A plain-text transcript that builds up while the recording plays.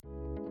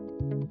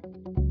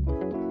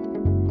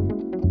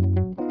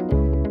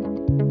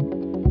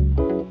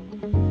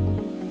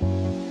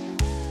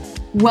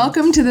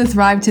Welcome to the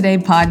Thrive Today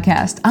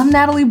podcast. I'm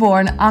Natalie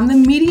Bourne. I'm the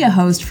media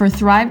host for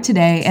Thrive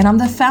Today, and I'm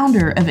the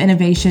founder of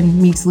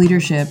Innovation Meets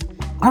Leadership.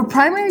 Our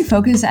primary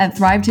focus at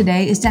Thrive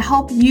Today is to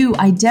help you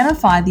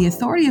identify the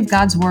authority of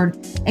God's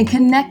Word and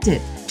connect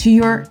it to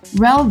your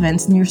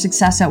relevance and your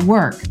success at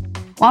work.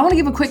 Well, I want to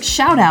give a quick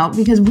shout out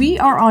because we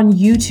are on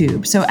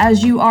YouTube. So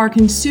as you are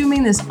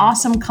consuming this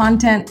awesome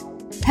content,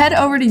 head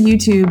over to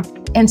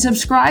YouTube and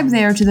subscribe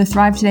there to the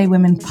Thrive Today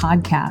Women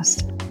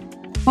podcast.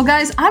 Well,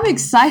 guys, I'm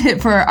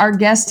excited for our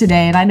guest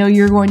today, and I know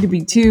you're going to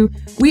be too.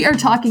 We are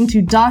talking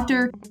to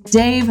Dr.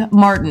 Dave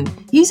Martin.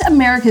 He's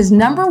America's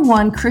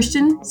 #1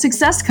 Christian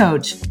success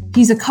coach.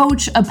 He's a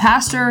coach, a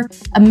pastor,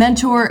 a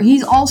mentor.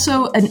 He's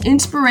also an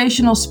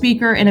inspirational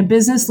speaker and a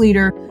business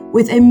leader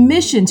with a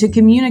mission to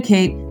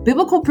communicate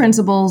biblical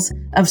principles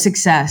of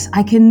success.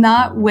 I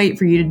cannot wait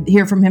for you to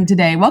hear from him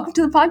today. Welcome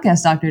to the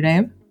podcast, Dr.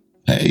 Dave.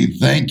 Hey,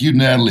 thank you,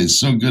 Natalie. It's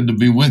so good to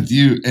be with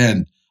you,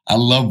 and I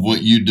love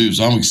what you do,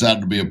 so I'm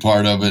excited to be a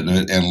part of it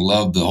and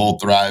love the whole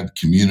Thrive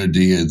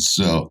community. And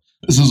so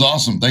this is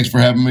awesome. Thanks for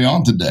having me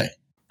on today.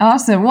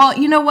 Awesome. Well,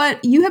 you know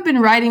what? You have been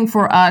writing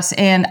for us,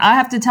 and I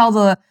have to tell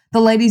the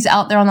ladies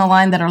out there on the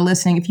line that are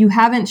listening, if you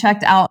haven't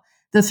checked out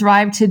the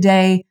Thrive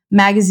Today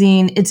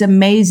magazine, it's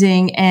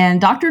amazing.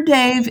 And Dr.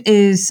 Dave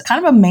is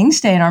kind of a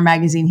mainstay in our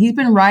magazine. He's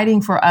been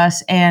writing for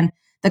us, and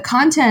the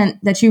content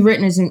that you've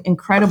written is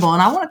incredible.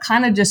 And I want to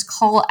kind of just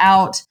call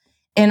out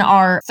in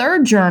our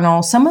third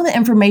journal some of the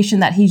information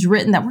that he's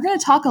written that we're going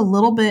to talk a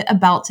little bit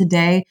about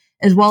today,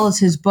 as well as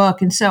his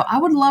book. And so I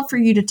would love for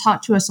you to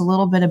talk to us a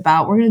little bit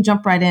about, we're going to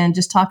jump right in and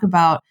just talk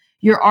about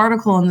your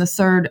article in the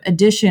third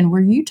edition, where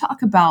you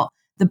talk about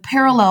the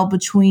parallel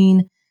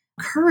between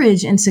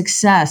courage and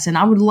success. And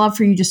I would love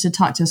for you just to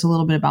talk to us a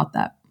little bit about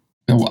that.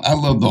 Yeah, well, I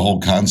love the whole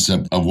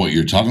concept of what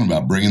you're talking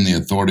about, bringing the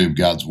authority of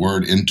God's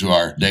Word into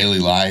our daily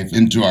life,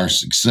 into our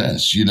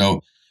success. You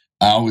know,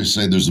 I always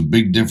say there's a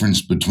big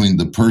difference between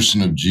the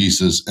person of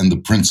Jesus and the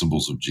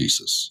principles of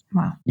Jesus.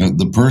 Wow. You know,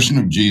 the person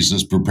of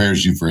Jesus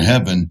prepares you for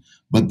heaven,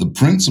 but the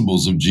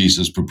principles of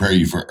Jesus prepare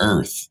you for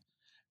earth.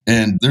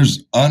 And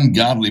there's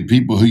ungodly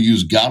people who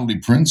use godly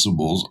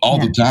principles all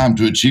the time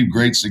to achieve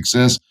great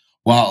success,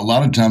 while a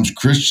lot of times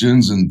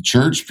Christians and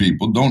church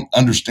people don't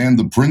understand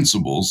the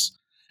principles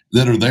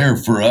that are there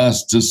for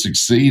us to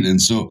succeed.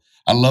 And so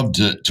I love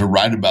to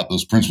write about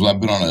those principles. I've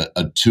been on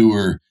a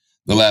tour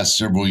the last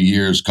several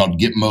years called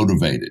Get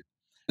Motivated.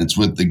 It's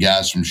with the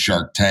guys from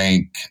Shark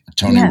Tank,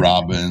 Tony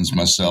Robbins,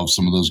 myself,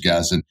 some of those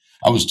guys. And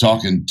I was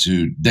talking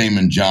to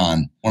Damon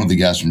John, one of the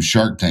guys from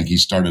Shark Tank. He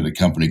started a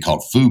company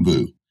called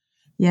FUBU.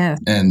 Yeah.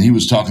 And he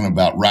was talking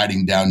about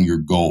writing down your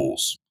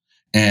goals.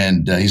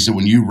 And he said,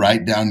 when you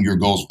write down your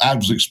goals, I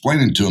was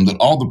explaining to him that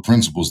all the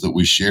principles that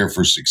we share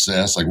for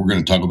success, like we're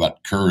going to talk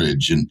about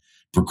courage and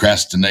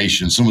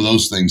procrastination, some of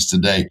those things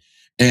today.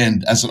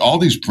 And I said, all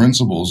these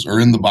principles are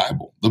in the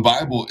Bible. The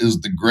Bible is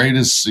the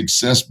greatest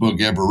success book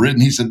ever written.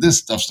 He said, this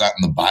stuff's not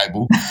in the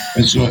Bible.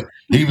 And so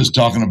he was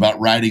talking about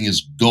writing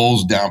his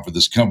goals down for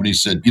this company. He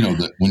said, you know,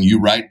 that when you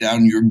write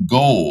down your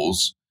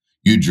goals,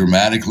 you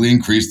dramatically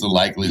increase the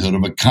likelihood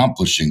of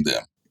accomplishing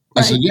them.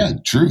 Right. I said, yeah,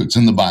 true. It's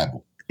in the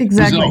Bible.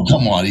 Exactly. He said, oh,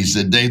 come on. He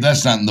said, Dave,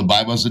 that's not in the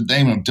Bible. I said,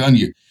 Damon, I'm telling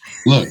you,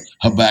 look,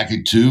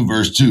 Habakkuk 2,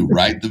 verse 2,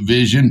 write the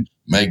vision,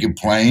 make it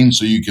plain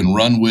so you can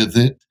run with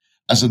it.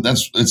 I said,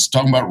 it's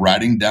talking about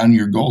writing down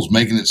your goals,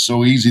 making it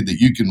so easy that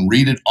you can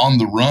read it on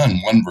the run,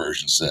 one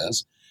version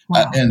says.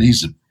 Wow. And he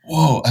said,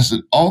 whoa. I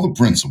said, all the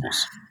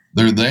principles,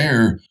 they're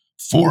there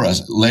for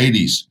us.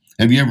 Ladies,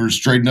 have you ever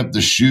straightened up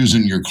the shoes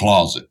in your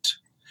closet?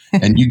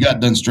 And you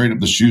got done straightening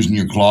up the shoes in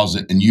your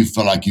closet and you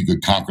felt like you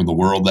could conquer the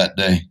world that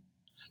day?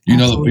 You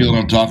know the feeling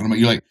I'm talking about?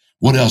 You're like,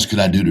 what else could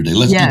I do today?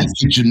 Let's do the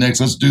kitchen next.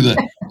 Let's do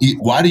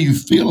why do you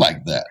feel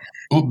like that?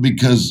 Well,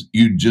 because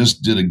you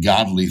just did a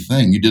godly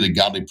thing. You did a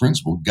godly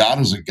principle. God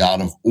is a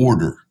God of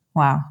order.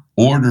 Wow.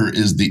 Order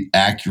is the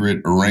accurate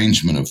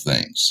arrangement of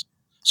things.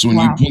 So when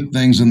you put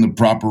things in the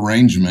proper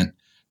arrangement,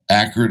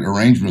 accurate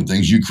arrangement of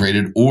things, you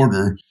created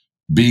order.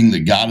 Being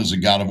that God is a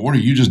God of order,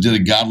 you just did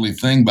a godly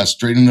thing by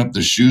straightening up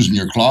the shoes in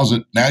your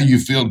closet. Now you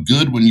feel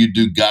good when you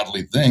do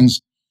godly things.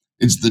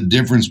 It's the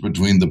difference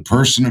between the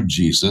person of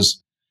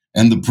Jesus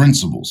and the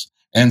principles.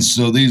 And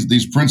so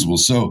these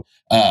principles. So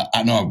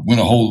I know I went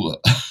a whole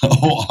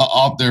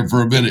off there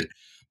for a minute,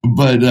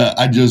 but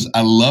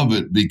I love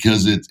it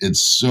because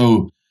it's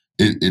so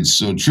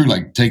true.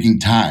 Like taking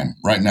time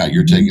right now,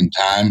 you're taking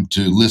time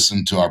to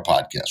listen to our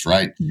podcast,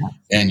 right? Yeah.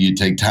 And you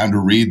take time to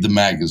read the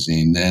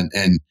magazine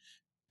and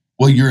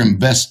well, you're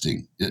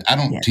investing. I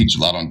don't teach a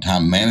lot on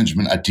time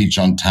management. I teach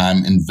on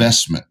time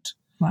investment.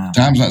 Wow.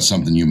 Time's not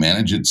something you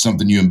manage. It's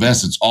something you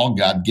invest. It's all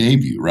God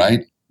gave you,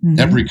 right? Mm-hmm.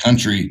 Every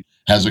country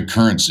has a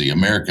currency.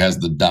 America has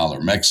the dollar.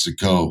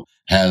 Mexico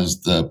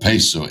has the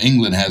peso.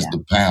 England has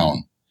the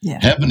pound. Yeah.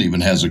 Heaven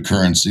even has a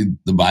currency.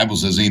 The Bible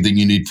says anything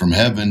you need from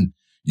heaven,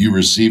 you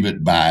receive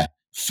it by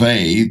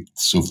faith.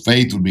 So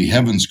faith would be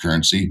heaven's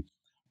currency.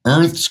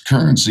 Earth's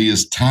currency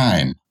is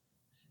time.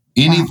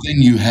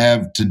 Anything you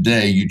have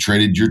today, you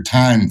traded your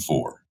time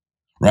for,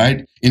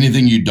 right?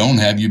 Anything you don't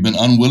have, you've been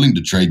unwilling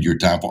to trade your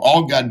time for.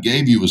 All God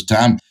gave you was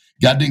time.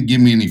 God didn't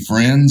give me any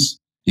friends.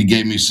 He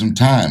gave me some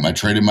time. I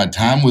traded my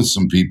time with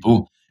some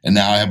people, and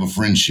now I have a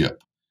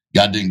friendship.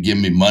 God didn't give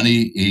me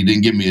money. He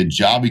didn't give me a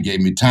job. He gave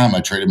me time.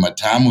 I traded my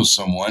time with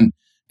someone,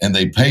 and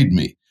they paid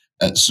me.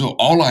 So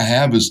all I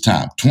have is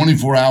time,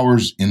 24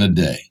 hours in a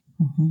day,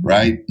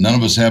 right? None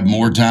of us have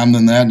more time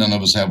than that. None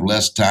of us have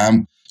less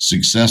time.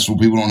 Successful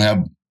people don't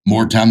have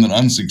more time than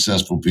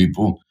unsuccessful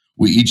people.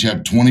 We each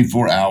have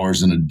 24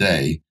 hours in a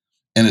day,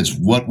 and it's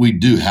what we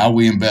do, how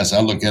we invest.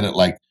 I look at it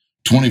like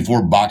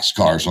 24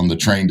 boxcars on the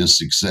train to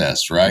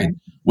success, right?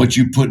 What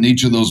you put in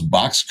each of those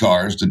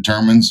boxcars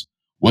determines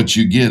what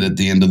you get at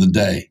the end of the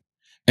day.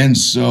 And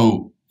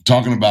so,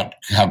 talking about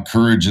how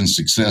courage and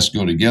success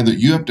go together,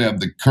 you have to have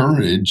the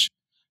courage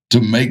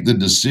to make the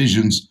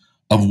decisions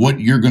of what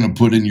you're going to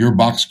put in your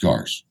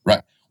boxcars,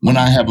 right? When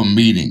I have a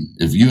meeting,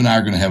 if you and I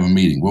are going to have a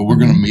meeting, well, we're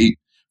going to meet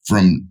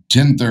from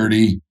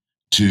 10:30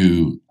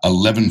 to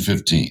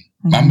 11:15.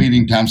 My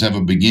meeting times have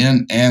a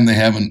begin and they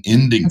have an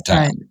ending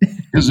time.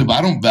 Because if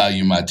I don't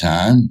value my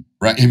time,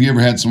 right? Have you ever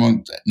had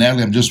someone,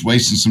 Natalie, I'm just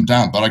wasting some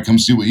time. Thought I'd come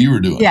see what you were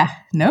doing. Yeah,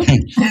 nope.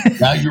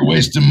 Now you're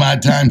wasting my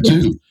time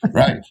too,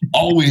 right?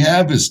 All we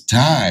have is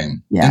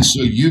time. Yeah. And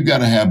so you got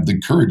to have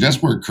the courage.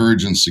 That's where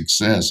courage and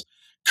success.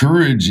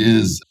 Courage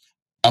is,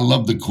 I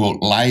love the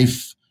quote,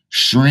 life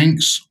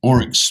shrinks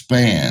or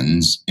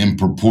expands in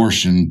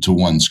proportion to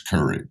one's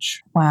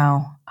courage.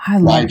 Wow.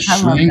 Life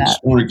shrinks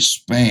or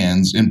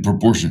expands in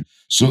proportion.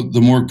 So the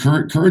more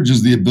courage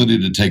is the ability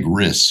to take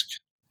risk.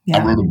 Yeah.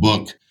 I wrote a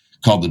book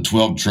called The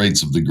 12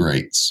 Traits of the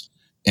Greats.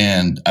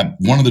 And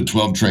one of the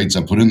 12 traits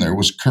I put in there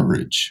was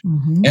courage.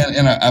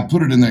 And I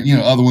put it in there,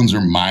 other ones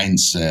are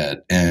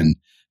mindset and,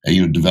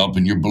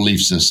 developing your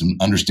belief system,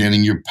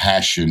 understanding your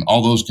passion,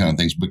 all those kind of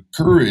things. But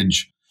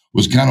courage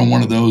was kind of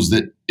one of those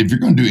that if you're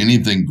going to do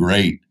anything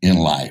great in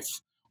life,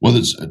 whether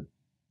it's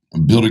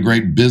build a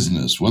great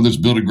business, whether it's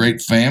build a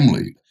great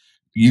family,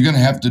 you're going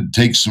to have to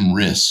take some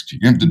risk.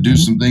 You're going to have to do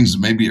some things that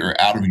maybe are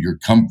out of your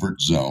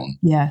comfort zone.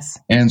 Yes.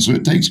 And so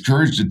it takes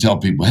courage to tell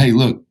people, hey,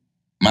 look,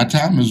 my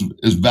time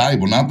is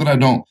valuable. Not that I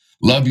don't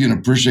love you and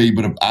appreciate you,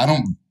 but if I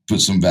don't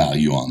put some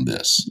value on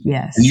this.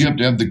 Yes. And you have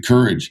to have the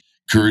courage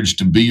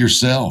to be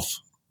yourself.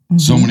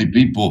 So many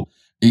people,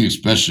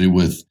 especially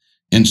with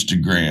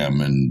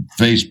Instagram and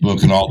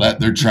Facebook and all that,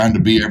 they're trying to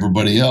be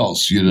everybody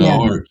else,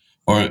 or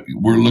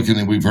we're looking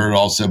at, we've heard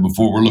all said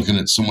before, we're looking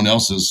at someone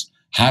else's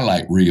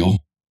highlight reel.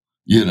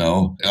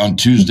 On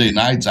Tuesday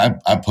nights, I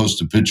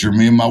post a picture of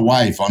me and my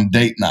wife on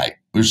date night.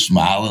 We're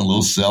smiling, a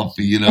little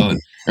selfie, and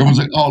everyone's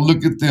like, oh,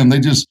 look at them.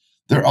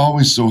 They're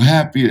always so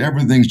happy.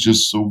 Everything's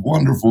just so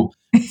wonderful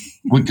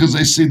because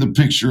they see the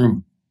picture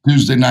of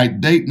Tuesday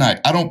night date night.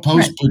 I don't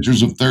post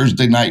pictures of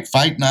Thursday night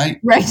fight night.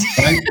 Right.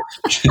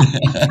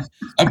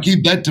 I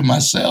keep that to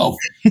myself.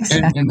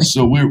 Exactly. And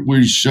so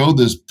we show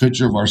this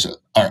picture of ourselves,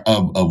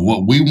 of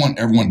what we want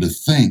everyone to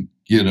think.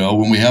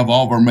 When we have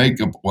all of our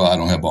makeup, well, I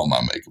don't have all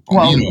my makeup on.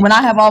 Well, when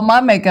I have all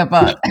my makeup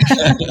on.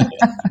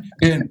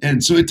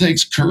 and so it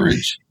takes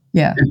courage.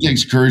 Yeah. It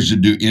takes courage to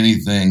do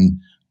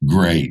anything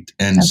great.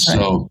 And that's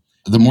so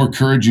the more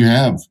courage you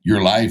have,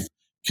 your life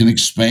can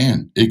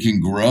expand. It can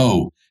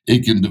grow.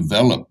 It can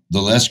develop.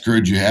 The less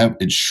courage you have,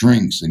 it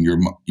shrinks and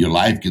your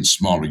life gets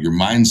smaller. Your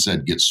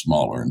mindset gets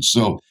smaller. And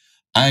so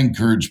I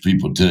encourage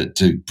people to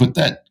put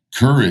that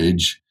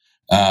courage.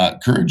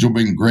 Courage will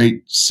bring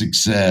great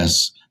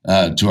success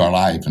to our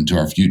life and to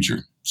our future.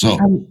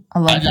 So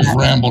I just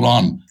rambled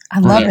on. I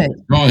love it.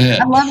 Go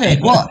ahead. I love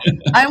it. Well,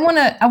 I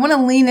want to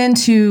lean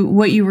into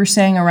what you were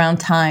saying around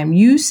time.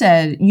 You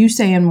say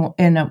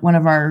in one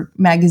of our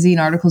magazine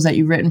articles that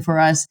you've written for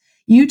us,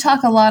 you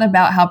talk a lot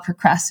about how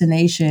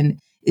procrastination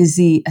is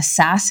the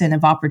assassin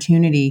of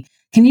opportunity.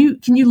 Can you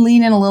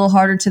lean in a little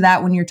harder to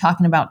that when you're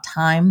talking about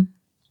time?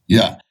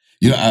 Yeah.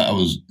 I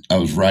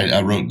was right.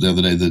 I wrote the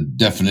other day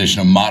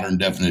the modern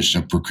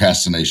definition of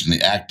procrastination,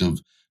 the act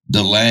of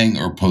delaying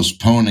or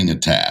postponing a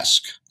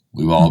task.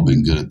 We've all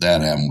been good at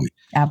that, haven't we?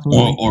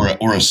 Absolutely.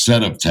 Or a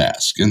set of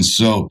tasks. And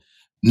so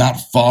not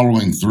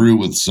following through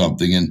with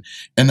something.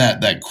 And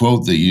that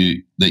quote that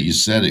you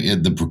said,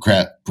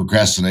 the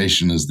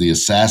procrastination is the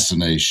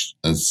assassination,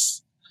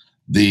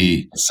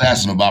 the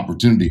assassin of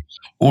opportunity,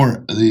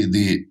 or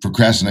the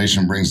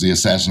procrastination brings the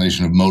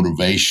assassination of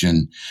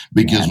motivation,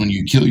 because when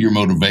you kill your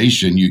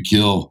motivation, you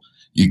kill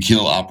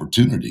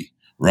opportunity,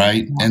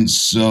 right? Yeah. And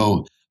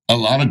so a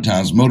lot of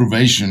times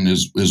motivation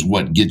is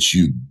what gets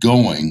you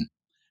going.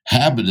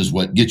 Habit is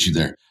what gets you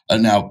there.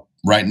 Now,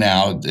 right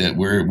now,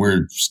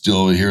 we're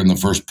still here in the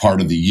first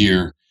part of the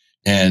year,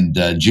 and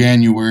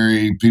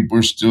January, people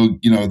are still,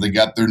 they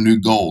got their new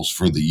goals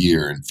for the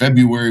year. In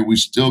February, we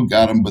still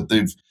got them, but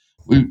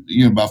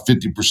about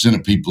 50%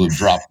 of people have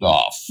dropped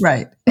off.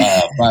 Right.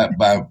 By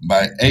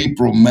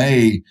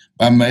May,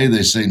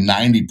 they say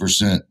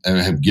 90%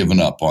 have given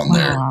up on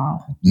their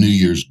New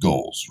Year's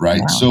goals.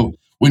 Right. Wow. So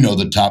we know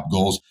the top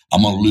goals.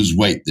 I'm going to lose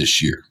weight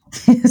this year.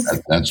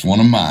 That's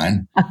one of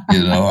mine.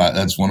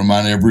 That's one of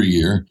mine every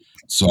year.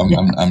 So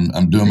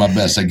I'm doing my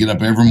best. I get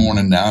up every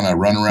morning now and I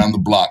run around the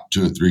block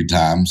 2 or 3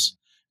 times,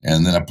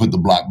 and then I put the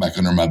block back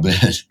under my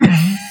bed.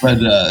 But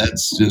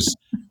that's just,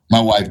 my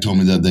wife told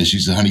me the other day, she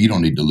said, honey, you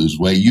don't need to lose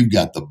weight. You've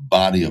got the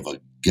body of a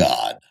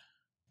god.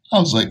 I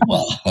was like,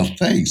 well,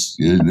 thanks.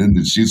 And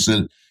then she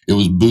said it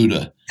was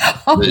Buddha.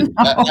 Oh,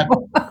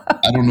 no.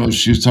 I don't know if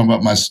she was talking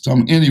about my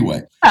stomach.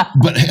 Anyway,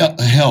 but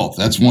health,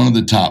 that's one of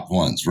the top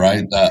ones,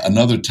 right?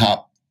 Another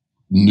top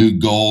new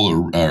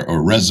goal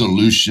or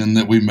resolution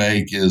that we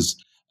make is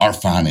our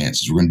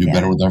finances. We're going to do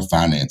better with our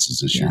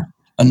finances this year.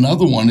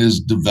 Another one is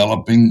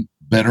developing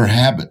better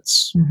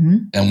habits.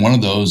 And one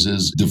of those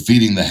is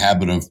defeating the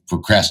habit of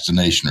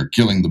procrastination or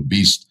killing the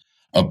beast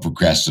of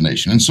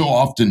procrastination. And so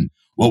often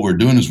what we're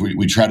doing is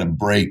we try to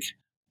break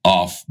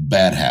off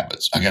bad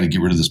habits. I got to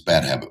get rid of this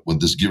bad habit.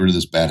 Get rid of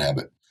this bad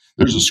habit.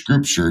 There's a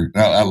scripture.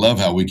 I love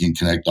how we can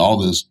connect all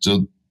this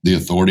to the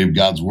authority of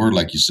God's word,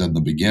 like you said in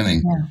the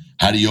beginning.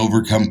 How do you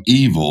overcome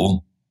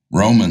evil?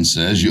 Romans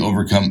says you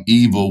overcome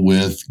evil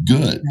with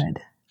good.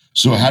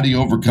 So how do you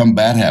overcome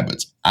bad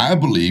habits? I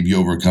believe you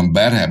overcome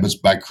bad habits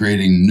by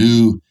creating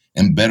new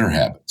and better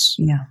habits.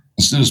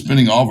 Instead of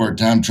spending all of our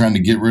time trying to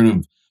get rid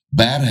of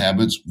bad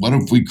habits, what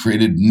if we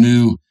created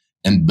new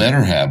and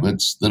better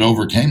habits that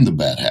overcame the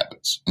bad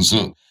habits? And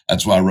so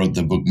that's why I wrote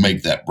the book,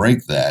 Make That,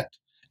 Break That.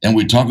 And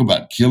we talk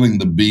about killing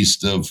the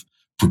beast of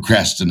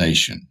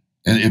procrastination.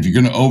 And if you're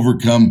going to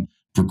overcome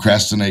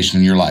procrastination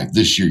in your life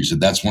this year, you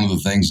said, that's one of the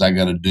things I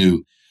got to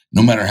do,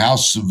 no matter how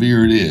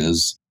severe it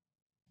is.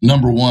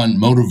 Number one,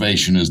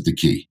 motivation is the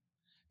key.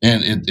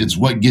 And it's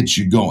what gets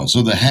you going.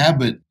 So the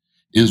habit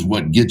is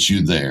what gets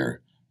you there.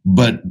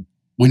 But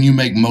when you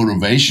make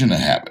motivation a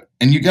habit,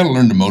 and you got to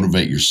learn to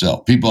motivate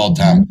yourself. People all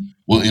the time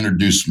will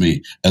introduce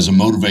me as a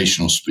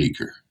motivational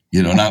speaker,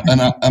 and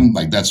I'm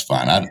like, that's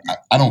fine.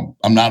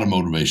 I'm not a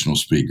motivational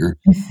speaker.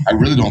 I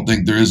really don't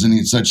think there is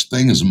any such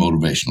thing as a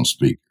motivational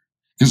speaker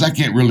because I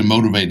can't really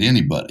motivate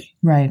anybody.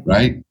 Right.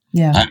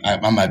 Yeah.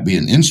 I might be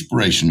an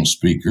inspirational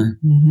speaker,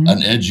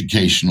 an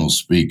educational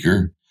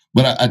speaker,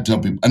 but I tell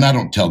people, and I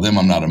don't tell them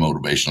I'm not a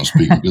motivational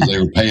speaker because they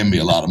were paying me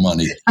a lot of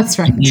money. That's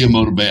right. To be a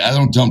motivator. I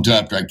don't tell them until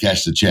after I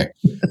cash the check.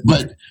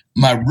 But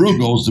my real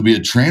goal is to be a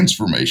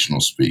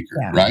transformational speaker,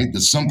 right?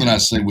 That's something I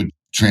say would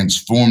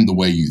transform the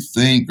way you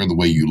think or the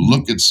way you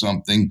look at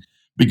something,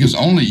 because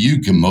only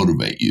you can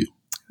motivate you,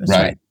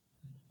 right?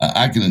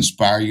 I can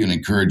inspire you and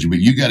encourage you, but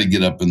you got to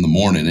get up in the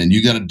morning and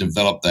you got to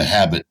develop the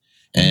habit,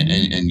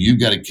 and you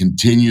got to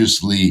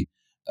continuously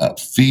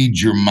feed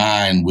your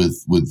mind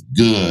with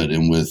good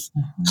and with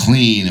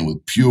clean and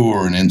with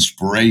pure and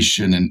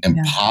inspiration and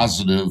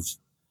positive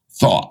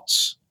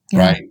thoughts,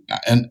 right?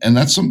 And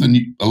that's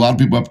something a lot of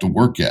people have to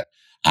work at.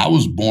 I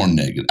was born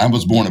negative. I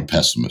was born a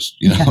pessimist,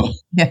 People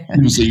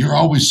say, you're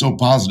always so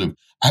positive.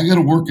 I got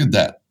to work at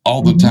that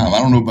all the time. I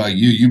don't know about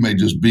you. You may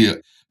just be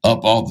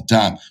up all the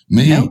time.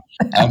 Me,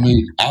 I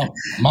mean,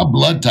 my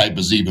blood type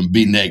is even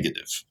B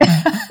negative,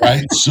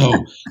 right? So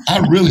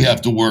I really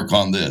have to work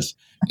on this.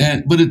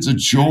 But it's a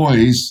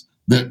choice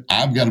that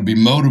I've got to be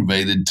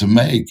motivated to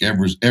make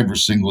every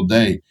single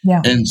day.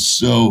 And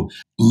so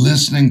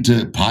listening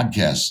to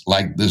podcasts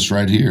like this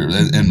right here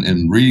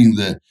and reading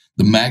the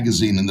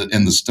magazine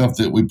and the stuff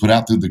that we put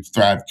out through the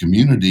Thrive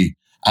community,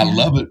 I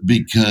love it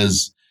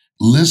because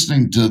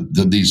listening to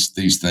these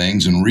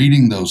things and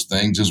reading those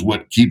things is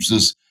what keeps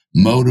us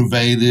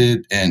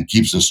motivated and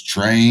keeps us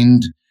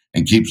trained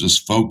and keeps us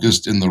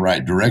focused in the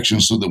right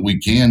direction so that we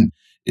can,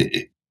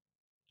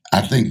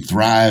 I think,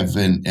 thrive.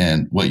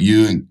 And what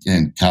you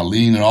and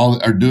Colleen and all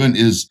are doing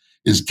is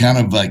kind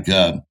of like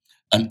an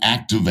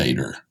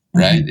activator,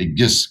 right? It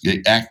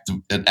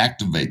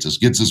activates us,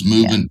 gets us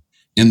moving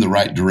in the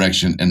right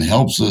direction and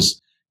helps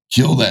us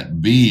kill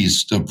that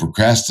beast of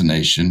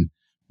procrastination.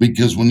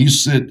 Because when you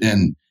sit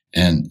and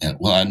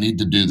well, I need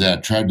to do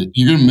that,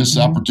 you're going to miss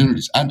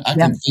opportunities. I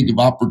can think of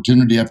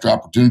opportunity after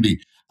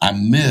opportunity I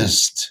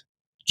missed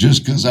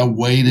just because I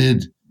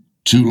waited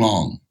too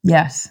long.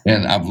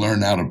 And I've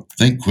learned how to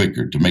think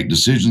quicker, to make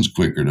decisions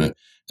quicker,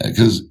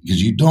 because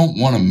you don't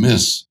want to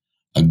miss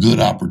a good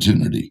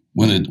opportunity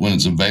when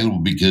it's available,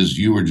 because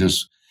you were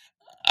just,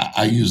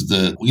 I use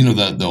the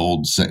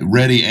old saying,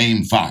 ready,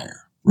 aim,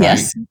 fire, right?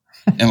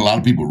 And a lot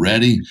of people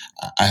ready.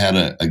 I had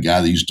a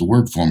guy that used to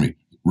work for me.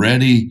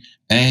 Ready,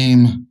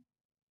 aim.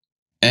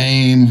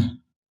 I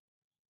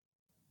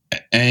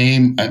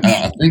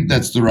think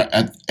that's the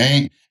right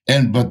aim.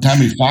 And by the time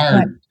he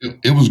fired,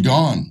 it was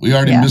gone. We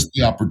already missed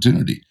the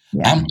opportunity.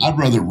 I'd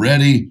rather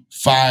ready,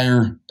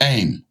 fire,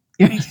 aim.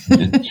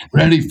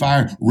 Ready,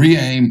 fire,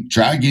 re-aim,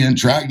 try again.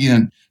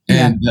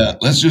 And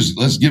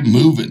let's get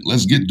moving.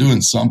 Let's get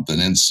doing something.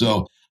 And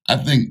so I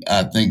think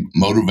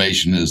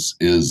motivation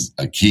is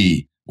a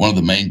key, one of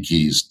the main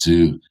keys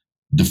to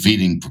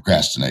defeating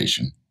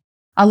procrastination.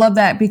 I love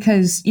that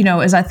because,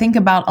 as I think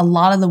about a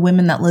lot of the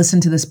women that listen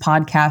to this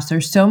podcast,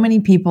 there's so many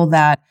people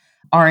that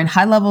are in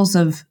high levels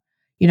of,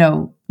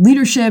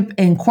 leadership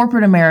in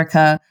corporate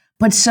America.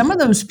 But some of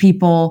those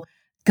people,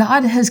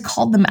 God has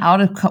called them out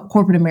of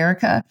corporate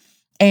America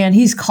and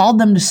he's called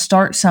them to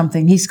start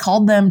something. He's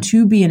called them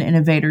to be an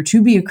innovator,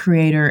 to be a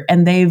creator,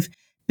 and they've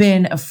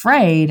been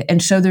afraid.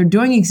 And so they're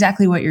doing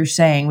exactly what you're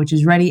saying, which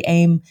is ready,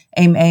 aim,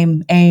 aim,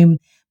 aim, aim,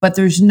 but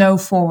there's no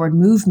forward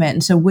movement.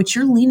 And so what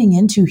you're leaning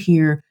into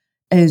here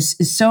is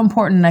so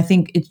important. And I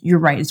think you're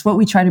right. It's what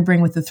we try to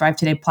bring with the Thrive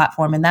Today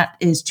platform. And that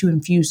is to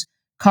infuse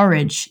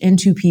courage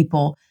into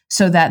people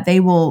so that they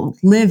will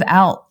live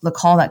out the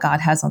call that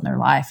God has on their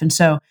life. And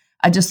so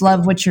I just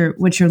love what you're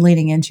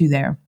leaning into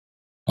there.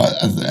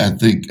 I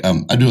think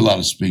I do a lot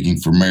of speaking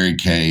for Mary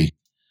Kay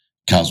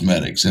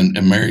Cosmetics and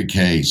Mary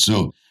Kay. So,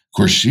 of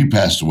course, she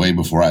passed away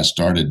before I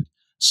started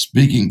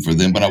speaking for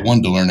them, but I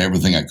wanted to learn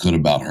everything I could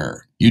about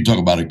her. You talk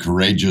about a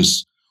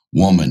courageous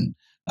woman.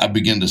 I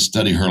began to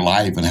study her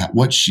life and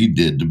what she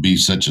did to be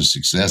such a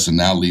success and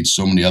now leads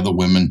so many other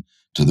women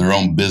to their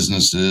own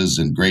businesses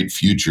and great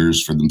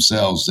futures for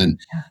themselves.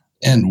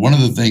 And one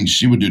of the things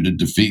she would do to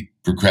defeat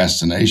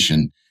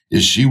procrastination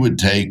is she would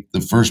take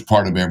the first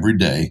part of every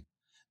day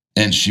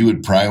and she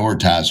would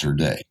prioritize her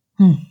day.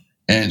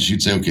 And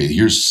she'd say, okay,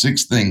 here's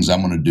 6 things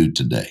I'm going to do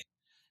today.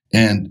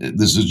 And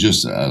this is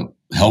just a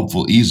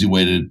helpful, easy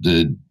way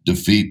to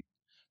defeat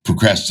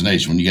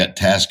procrastination when you got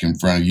tasks in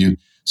front of you.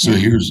 So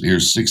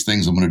here's 6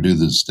 things I'm going to do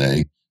this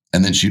day.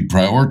 And then she'd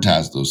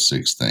prioritize those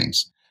 6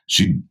 things.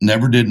 She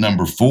never did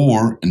number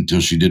 4 until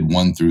she did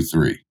 1 through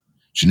 3.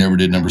 She never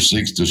did number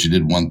 6 till she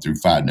did 1 through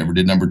 5. Never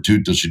did number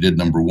 2 till she did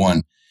number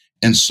 1.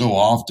 And so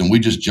often we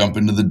just jump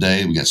into the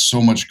day. We got so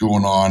much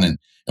going on and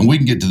we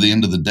can get to the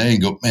end of the day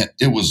and go, man,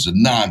 it was a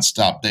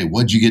nonstop day.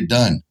 What'd you get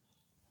done?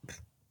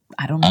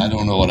 I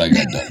don't know what I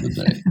got done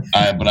today.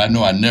 But I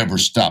know I never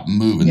stopped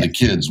moving. The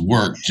kids,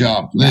 work,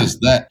 job, this,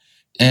 that.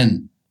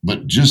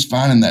 But just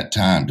finding that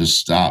time to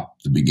stop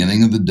the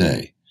beginning of the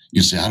day.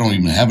 You say, I don't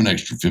even have an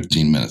extra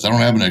 15 minutes. I don't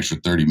have an extra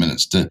 30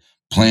 minutes to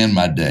plan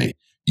my day.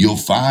 You'll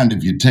find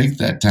if you take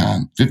that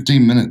time,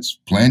 15 minutes,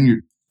 plan your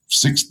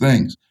 6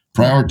 things,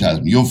 prioritize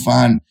them. You'll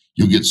find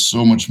you'll get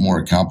so much more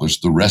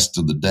accomplished the rest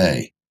of the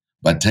day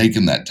by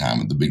taking that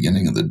time at the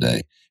beginning of the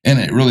day. And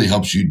it really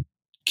helps you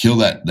kill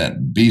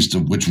that beast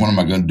of which one am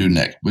I going to do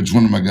next? Which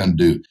one am I going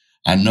to do?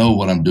 I know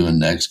what I'm doing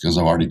next because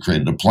I've already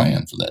created a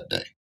plan for that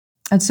day.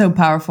 That's so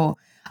powerful.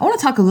 I want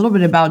to talk a little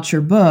bit about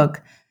your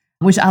book,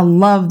 which I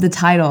love the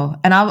title.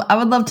 And I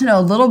would love to know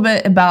a little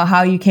bit about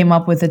how you came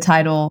up with the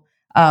title,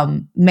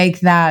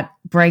 Make That,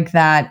 Break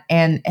That,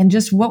 and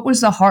just what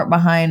was the heart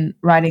behind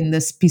writing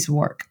this piece of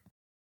work?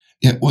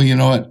 Yeah, well, you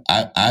know what?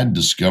 I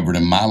discovered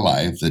in my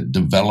life that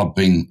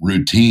developing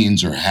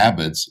routines or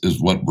habits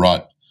is what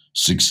brought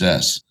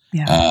success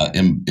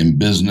in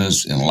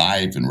business, in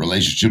life, in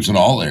relationships, in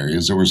all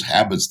areas. There was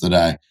habits that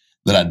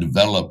I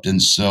developed.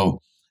 And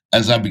so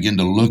as I began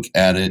to look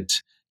at it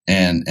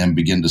and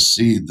begin to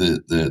see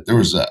there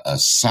was a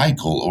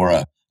cycle or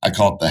I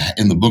call it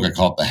in the book, I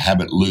call it the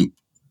habit loop.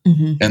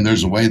 Mm-hmm. And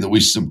there's a way that we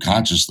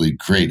subconsciously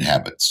create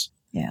habits.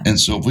 Yeah. And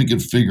so if we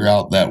could figure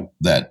out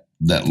that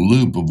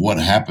loop of what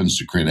happens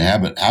to create a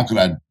habit, how could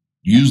I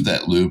use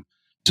that loop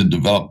to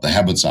develop the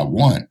habits I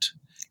want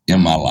in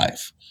my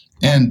life?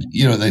 And,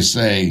 they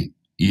say,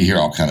 you hear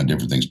all kind of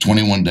different things,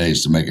 21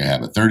 days to make a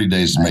habit, 30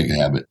 days to make a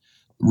habit.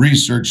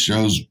 Research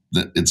shows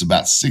that it's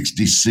about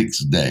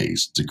 66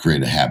 days to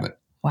create a habit.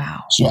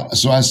 Wow.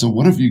 So I said,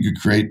 what if you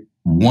could create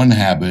one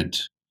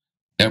habit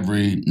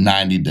every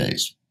 90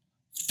 days?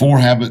 4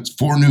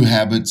 new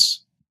habits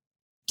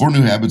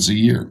a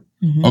year.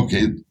 Mm-hmm.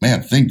 Okay,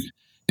 man, think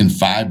in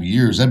 5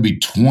 years, that'd be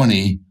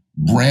 20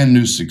 brand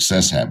new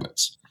success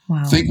habits.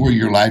 Wow. Think where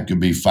your life could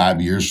be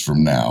 5 years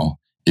from now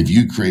if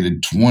you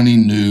created 20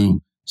 new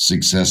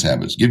success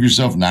habits. Give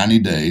yourself 90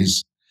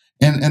 days.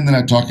 And then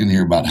I talk in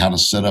here about how to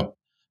set up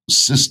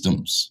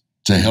systems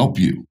to help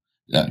you.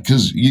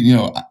 Because,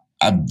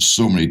 I've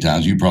so many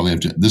times, you probably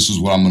have to, this is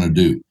what I'm going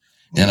to do.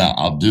 And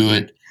I'll do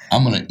it.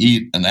 I'm going to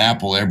eat an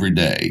apple every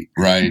day,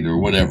 right? Or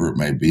whatever it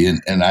may be.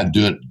 And I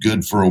do it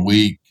good for a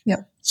week.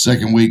 Yep.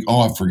 Second week,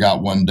 I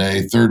forgot one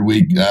day. Third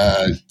week,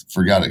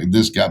 forgot it.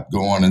 This got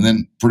going. And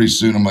then pretty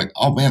soon I'm like,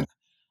 oh man,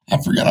 I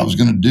forgot I was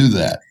going to do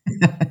that.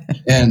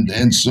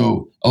 and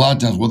so a lot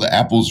of times, the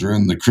apples are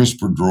in the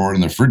crisper drawer in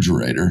the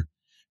refrigerator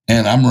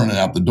and I'm running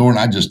out the door and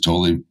I just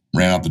totally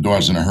ran out the door. I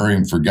was in a hurry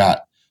and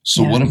forgot.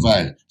 So what if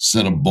I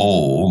set a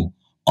bowl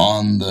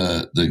on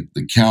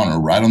the counter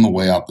right on the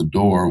way out the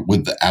door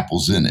with the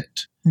apples in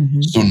it?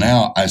 Mm-hmm. So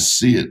now I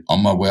see it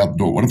on my way out the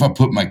door. What if I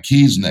put my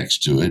keys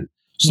next to it?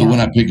 So when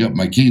I pick up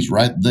my keys,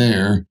 right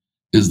there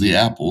is the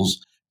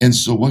apples. And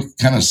so what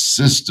kind of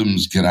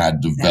systems can I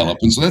develop?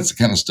 And so that's the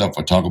kind of stuff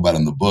I talk about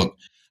in the book.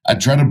 I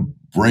try to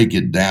break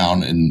it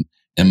down and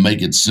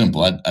make it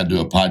simple. I do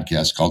a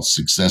podcast called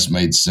Success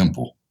Made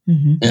Simple.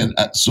 Mm-hmm. And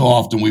so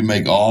often we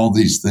make all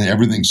these things,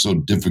 everything's so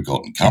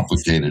difficult and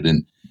complicated.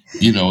 And,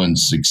 in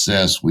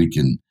success,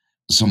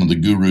 some of the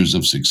gurus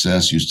of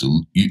success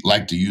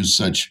like to use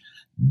such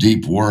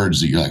deep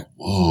words that you're like,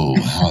 whoa,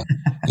 how,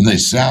 and they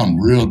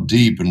sound real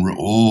deep and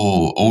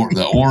or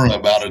the aura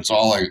about it's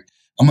all like,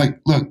 I'm like,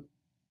 look,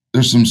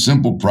 there's some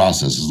simple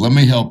processes. Let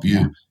me help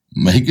you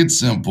make it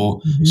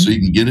simple so you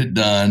can get it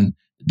done.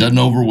 It doesn't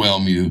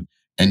overwhelm you.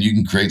 and you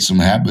can create some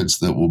habits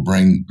that will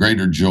bring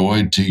greater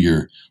joy to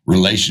your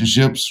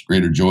relationships,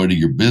 greater joy to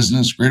your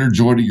business, greater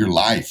joy to your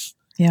life.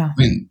 Yeah. I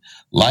mean,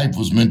 life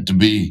was meant to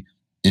be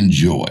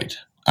enjoyed,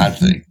 I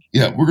think.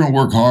 Yeah, we're going to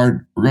work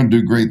hard. We're going to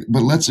do great,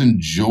 but let's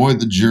enjoy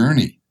the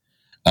journey.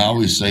 I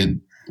always say,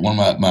 one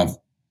of my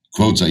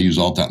quotes I use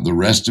all the time, the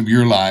rest of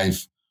your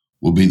life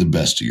will be the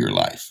best of your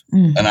life.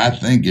 And I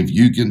think if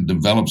you can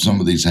develop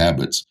some of these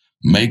habits,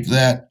 make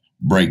that,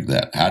 break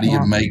that. How do you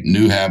make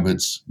new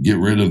habits, get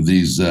rid of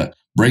these,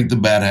 break the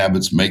bad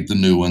habits, make the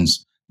new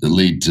ones that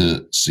lead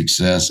to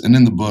success? And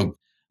in the book,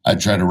 I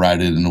try to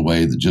write it in a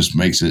way that just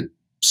makes it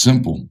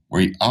simple,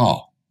 where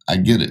I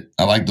get it.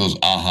 I like those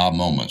aha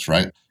moments,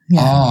 right?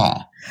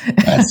 Yeah.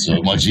 That's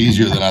so much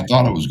easier than I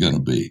thought it was going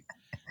to be.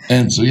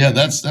 And so,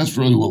 that's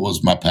really what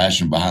was my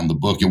passion behind the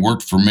book. It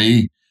worked for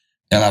me.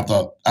 And I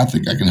thought, I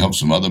think I can help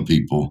some other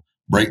people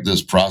break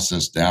this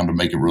process down to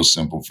make it real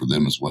simple for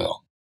them as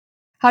well.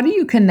 How do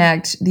you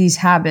connect these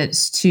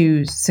habits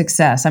to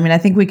success? I mean, I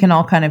think we can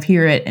all kind of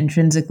hear it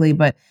intrinsically,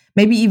 but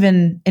maybe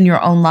even in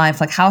your own life,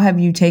 like how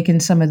have you taken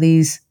some of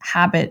these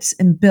habits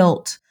and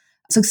built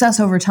success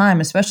over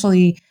time,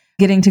 especially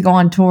getting to go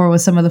on tour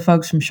with some of the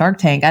folks from Shark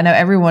Tank? I know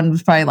everyone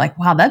was probably like,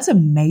 wow, that's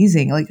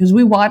amazing. Like, because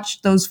we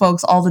watch those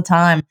folks all the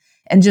time,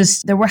 and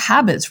just there were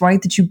habits, right,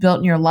 that you built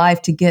in your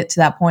life to get to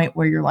that point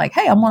where you're like,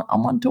 hey, I'm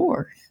on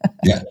tour.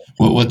 Yeah.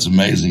 Well, what's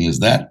amazing is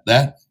that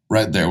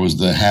right there was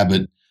the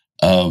habit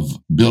of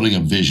building a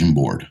vision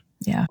board.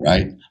 Yeah.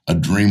 Right. A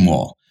dream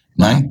wall.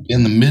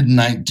 In the mid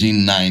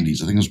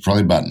 1990s, I think it was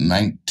probably about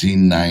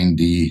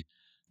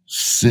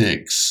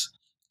 1996,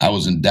 I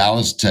was in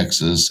Dallas,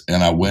 Texas,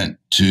 and I went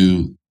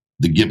to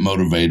the Get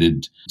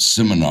Motivated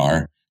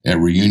seminar at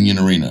Reunion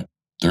Arena.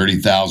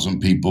 30,000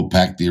 people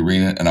packed the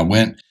arena, and I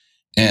went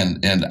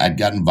and I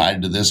got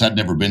invited to this. I'd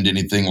never been to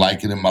anything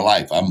like it in my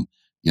life. I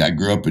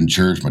grew up in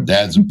church. My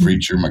dad's a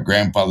preacher. My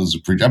grandfather's a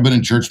preacher. I've been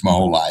in church my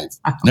whole life.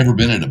 Never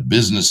been at a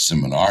business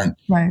seminar.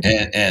 Right.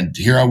 And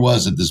here I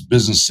was at this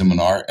business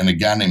seminar, and a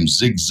guy named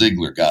Zig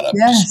Ziglar got up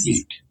to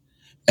speak.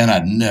 And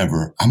I'm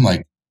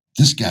like,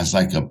 this guy's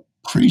like a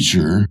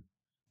preacher,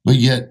 but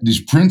yet these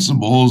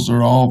principles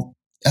are all,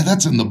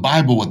 that's in the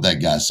Bible, what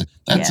that guy said.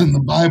 That's in the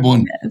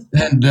Bible.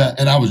 And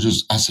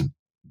I said,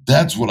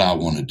 that's what I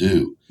want to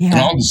do. Yeah. And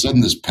all of a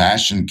sudden this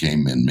passion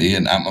came in me,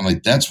 and I'm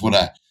like, that's what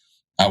I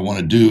want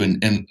to do.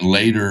 And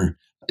later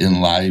in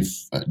life,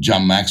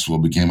 John Maxwell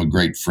became a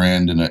great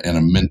friend and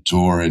a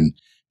mentor, and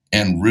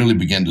really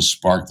began to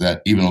spark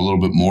that, even a little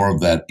bit more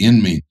of that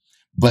in me.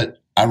 But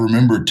I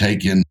remember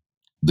taking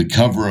the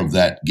cover of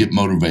that Get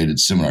Motivated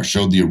seminar,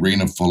 showed the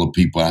arena full of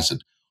people. I said,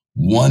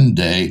 one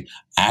day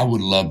I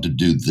would love to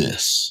do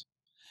this.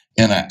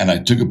 And I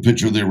took a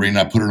picture of the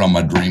arena. I put it on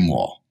my dream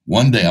wall.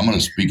 One day I'm going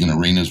to speak in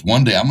arenas.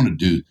 One day I'm going to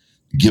do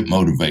Get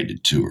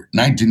Motivated tour.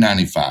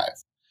 1995.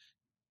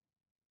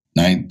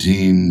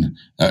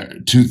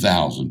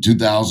 2000,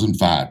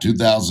 2005,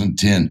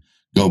 2010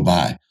 go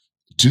by.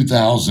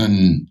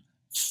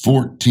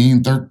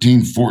 2014,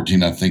 13,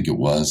 14, I think it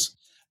was.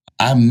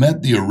 I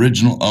met the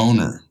original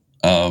owner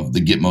of the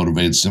Get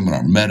Motivated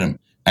seminar, met him.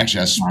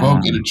 Actually, I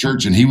spoke at a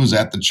church, and he was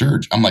at the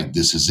church. I'm like,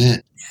 this is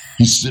it.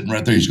 He's sitting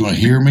right there. He's going to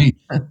hear me.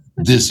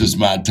 This is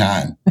my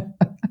time.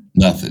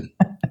 Nothing.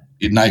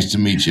 Nice to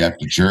meet you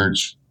after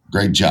church.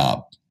 Great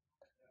job.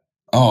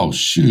 Oh,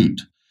 shoot.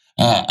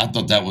 I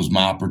thought that was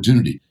my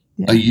opportunity.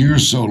 Yeah. A year or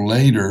so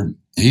later,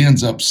 he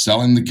ends up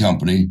selling the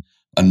company.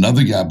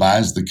 Another guy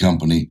buys the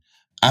company.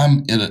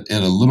 I'm at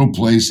a little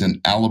place in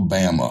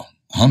Alabama,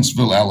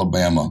 Huntsville,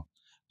 Alabama.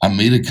 I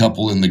meet a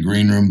couple in the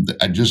green room.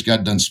 I just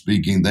got done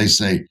speaking. They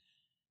say,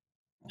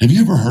 have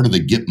you ever heard of the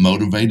Get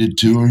Motivated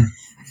tour?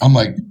 I'm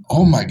like,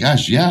 oh my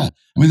gosh, yeah.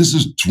 I mean, this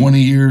is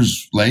 20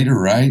 years later,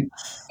 right?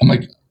 I'm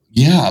like,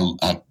 yeah,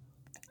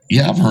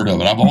 I've heard of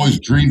it. I've always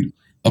dreamed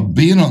of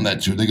being on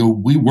that tour. They go,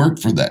 we work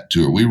for that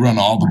tour. We run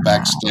all the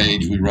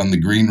backstage. We run the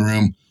green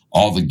room,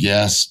 all the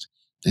guests.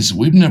 They said,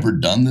 we've never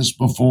done this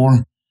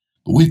before,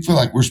 but we feel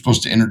like we're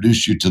supposed to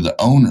introduce you to the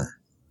owner.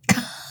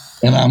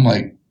 And I'm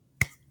like,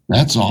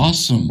 that's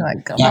awesome.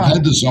 I've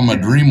had this on my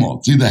dream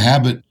wall. See, the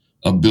habit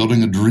of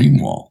building a dream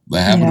wall,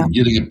 the habit of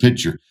getting a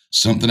picture.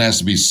 Something has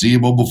to be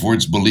seeable before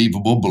it's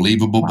believable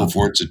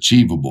before it's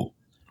achievable,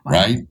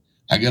 right?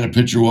 I got a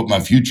picture of what my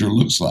future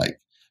looks like.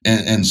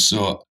 And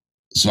so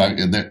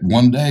that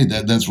one day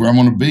that's where I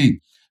want to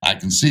be. I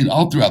can see it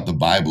all throughout the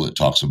Bible. It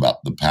talks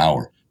about the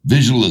power.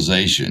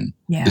 Visualization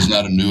is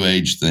not a new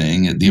age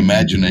thing. The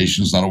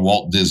imagination is not a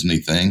Walt Disney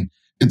thing.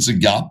 It's a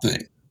God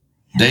thing.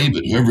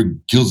 David, whoever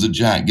kills the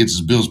giant, gets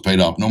his bills paid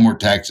off, no more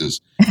taxes,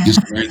 gets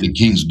married to the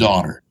king's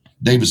daughter.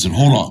 David said,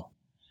 hold on.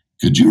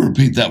 Could you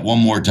repeat that one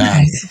more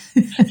time?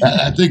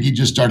 I think he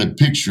just started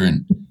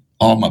picturing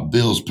all my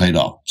bills paid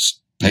off,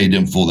 paid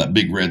in full, that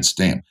big red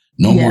stamp.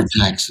 No more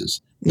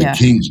taxes. The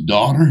king's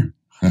daughter?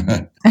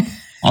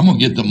 I'm going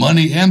to get the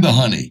money and the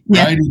honey,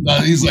 right?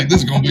 He's like,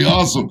 this is going to be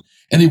awesome.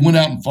 And he went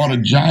out and fought a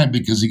giant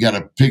because he got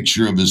a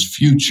picture of his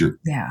future.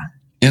 Yeah.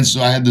 And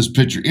so I had this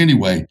picture.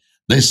 Anyway,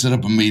 they set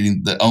up a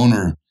meeting. The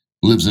owner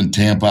lives in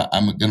Tampa.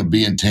 I'm going to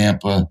be in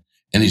Tampa.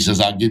 And he says,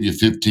 I'll give you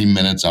 15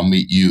 minutes. I'll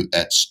meet you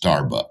at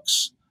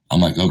Starbucks.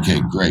 I'm like,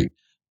 okay, great.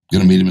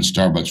 Going to meet him at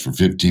Starbucks for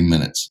 15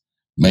 minutes.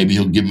 Maybe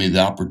he'll give me the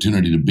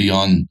opportunity to be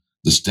on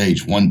the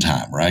stage one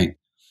time, right?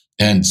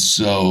 And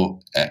so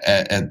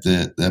at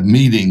the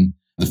meeting,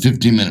 the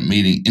 15-minute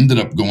meeting ended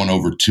up going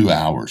over 2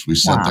 hours. We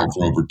sat there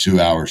for over 2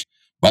 hours.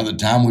 By the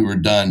time we were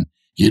done,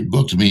 he had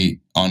booked me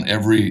on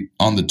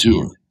the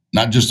tour,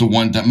 not just a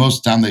one time. Most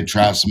of the time they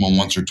try someone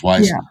once or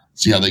twice,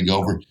 see how they go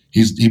over.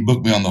 He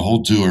booked me on the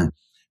whole tour.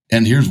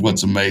 And here's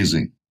what's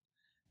amazing.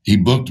 He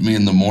booked me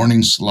in the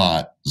morning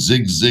slot,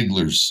 Zig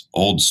Ziglar's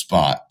old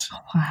spot.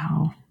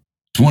 Wow.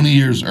 20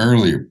 years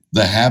earlier,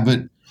 the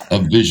habit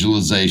of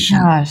visualization,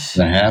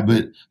 the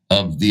habit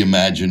of the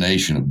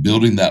imagination, of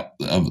building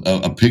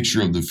a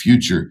picture of the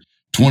future.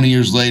 20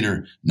 years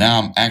later,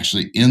 now I'm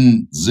actually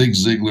in Zig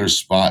Ziglar's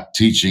spot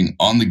teaching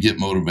on the Get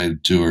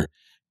Motivated tour.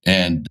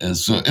 And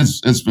so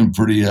it's been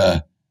pretty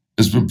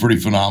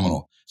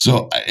phenomenal.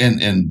 So,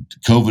 and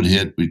COVID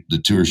hit, the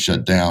tour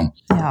shut down.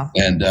 Yeah.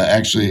 And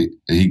actually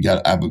I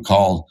have a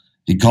call.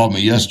 He called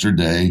me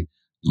yesterday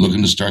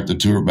looking to start the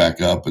tour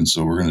back up. And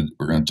so we're going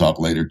to talk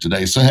later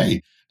today. So,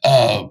 hey,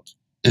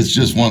 it's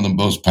just one of the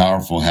most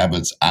powerful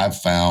habits I've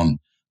found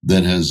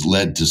that has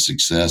led to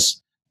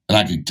success. And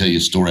I could tell you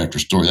story after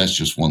story. That's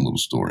just one little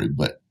story.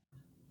 But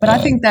I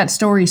think that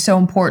story is so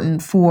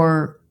important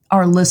for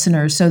our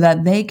listeners so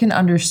that they can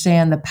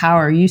understand the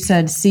power. You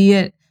said, see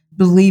it,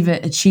 believe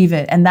it, achieve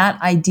it. And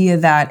that idea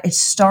that it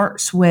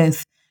starts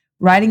with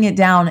writing it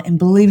down and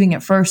believing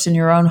it first in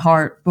your own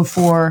heart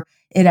before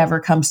it ever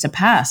comes to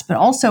pass. But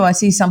also I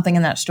see something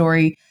in that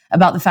story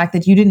about the fact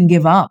that you didn't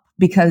give up,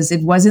 because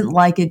it wasn't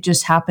like it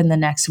just happened the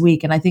next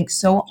week. And I think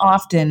so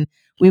often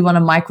we want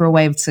to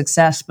microwave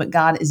success, but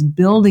God is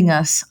building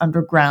us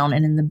underground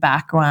and in the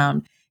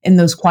background in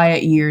those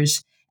quiet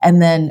years.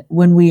 And then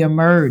when we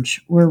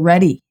emerge, we're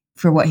ready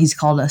for what he's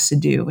called us to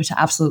do, which I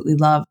absolutely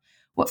love.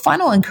 What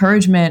final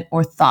encouragement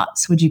or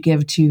thoughts would you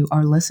give to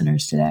our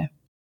listeners today?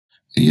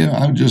 Yeah,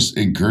 I would just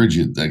encourage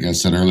you, like I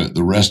said earlier,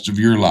 the rest of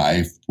your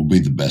life will be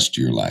the best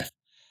of your life.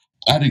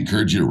 I'd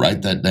encourage you to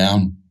write that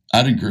down.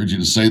 I'd encourage you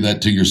to say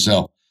that to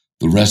yourself.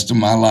 The rest of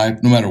my life,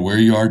 no matter where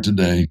you are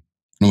today,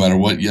 no matter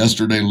what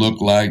yesterday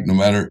looked like, no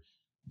matter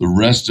the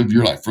rest of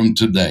your life from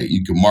today,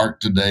 you can mark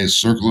today,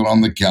 circle it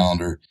on the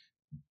calendar.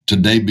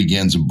 Today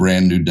begins a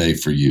brand new day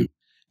for you.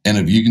 And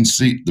if you can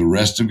see the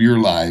rest of your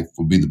life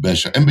will be the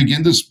best, and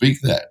begin to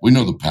speak that. We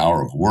know the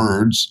power of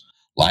words.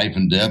 Life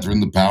and death are in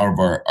the power of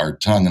our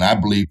tongue. And I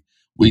believe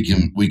we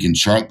can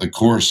chart the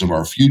course of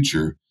our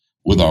future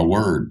with our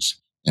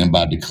words, and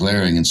by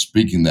declaring and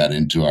speaking that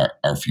into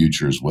our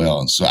future as well.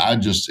 And so I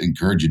just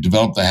encourage you,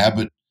 develop the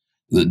habit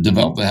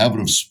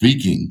of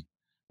speaking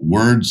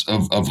words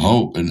of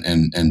hope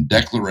and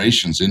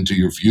declarations into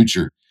your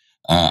future.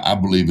 I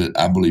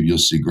believe you'll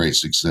see great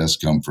success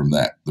come from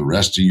that. The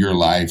rest of your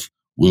life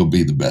will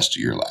be the best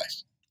of your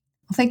life.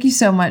 Well, thank you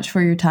so much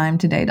for your time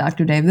today,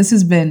 Dr. Dave. This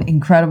has been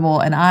incredible,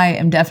 and I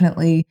am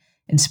definitely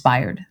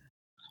inspired.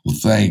 Well,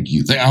 thank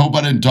you. I hope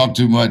I didn't talk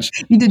too much.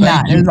 You did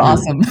not. It was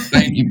awesome.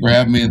 Thank you for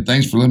having me, and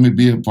thanks for letting me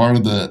be a part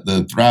of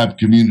the Thrive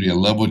community. I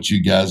love what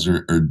you guys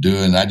are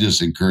doing. I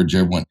just encourage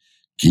everyone,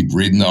 keep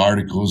reading the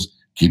articles,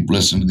 keep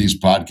listening to these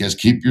podcasts,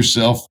 keep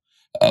yourself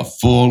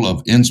full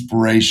of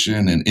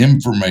inspiration and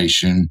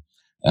information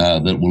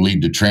that will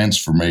lead to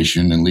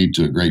transformation and lead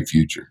to a great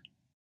future.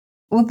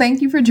 Well,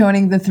 thank you for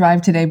joining the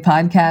Thrive Today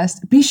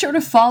podcast. Be sure to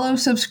follow,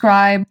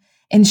 subscribe,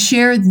 and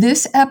share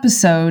this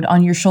episode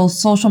on your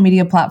social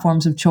media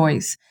platforms of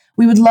choice.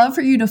 We would love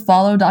for you to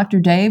follow Dr.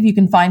 Dave. You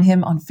can find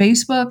him on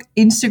Facebook,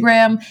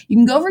 Instagram. You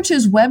can go over to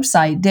his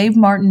website,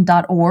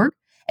 davemartin.org,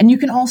 and you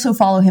can also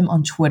follow him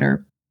on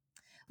Twitter.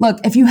 Look,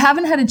 if you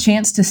haven't had a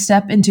chance to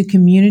step into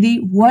community,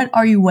 what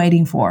are you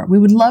waiting for? We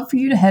would love for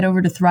you to head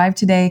over to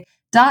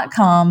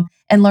thrivetoday.com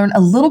and learn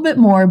a little bit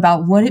more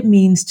about what it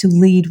means to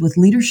lead with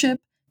leadership,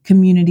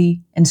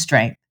 community, and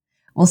strength.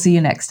 We'll see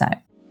you next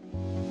time.